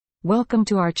Welcome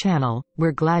to our channel,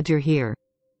 we're glad you're here.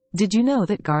 Did you know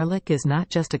that garlic is not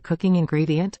just a cooking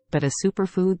ingredient, but a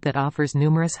superfood that offers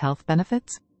numerous health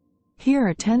benefits? Here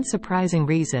are 10 surprising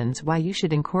reasons why you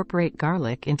should incorporate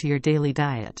garlic into your daily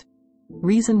diet.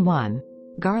 Reason 1.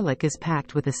 Garlic is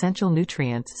packed with essential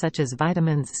nutrients such as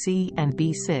vitamins C and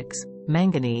B6,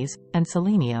 manganese, and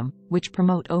selenium, which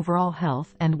promote overall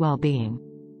health and well-being.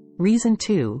 Reason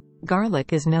 2.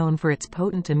 Garlic is known for its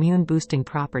potent immune-boosting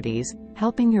properties,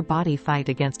 helping your body fight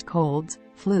against colds,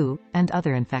 flu, and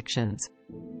other infections.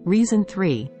 Reason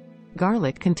 3.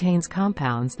 Garlic contains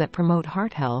compounds that promote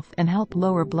heart health and help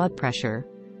lower blood pressure,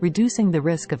 reducing the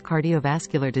risk of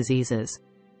cardiovascular diseases.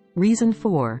 Reason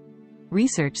 4.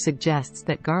 Research suggests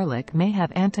that garlic may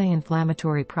have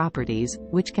anti-inflammatory properties,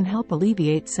 which can help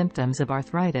alleviate symptoms of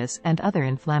arthritis and other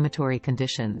inflammatory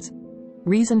conditions.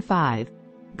 Reason 5.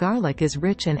 Garlic is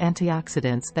rich in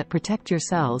antioxidants that protect your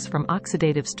cells from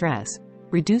oxidative stress,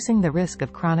 reducing the risk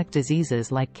of chronic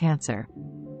diseases like cancer.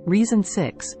 Reason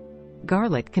 6.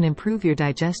 Garlic can improve your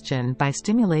digestion by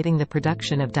stimulating the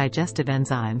production of digestive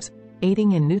enzymes,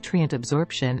 aiding in nutrient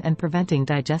absorption and preventing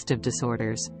digestive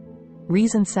disorders.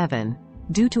 Reason 7.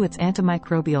 Due to its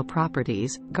antimicrobial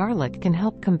properties, garlic can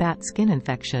help combat skin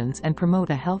infections and promote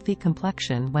a healthy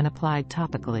complexion when applied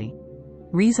topically.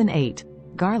 Reason 8.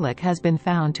 Garlic has been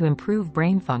found to improve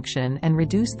brain function and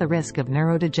reduce the risk of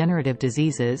neurodegenerative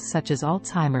diseases such as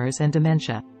Alzheimer's and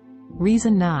dementia.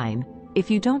 Reason 9. If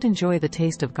you don't enjoy the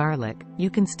taste of garlic, you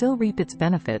can still reap its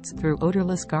benefits through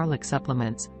odorless garlic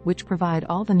supplements, which provide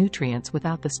all the nutrients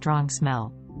without the strong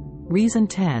smell. Reason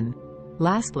 10.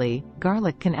 Lastly,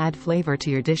 garlic can add flavor to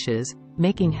your dishes,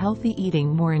 making healthy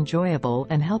eating more enjoyable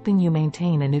and helping you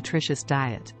maintain a nutritious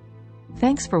diet.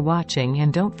 Thanks for watching,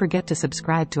 and don't forget to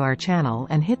subscribe to our channel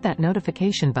and hit that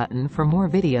notification button for more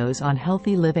videos on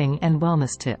healthy living and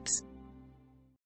wellness tips.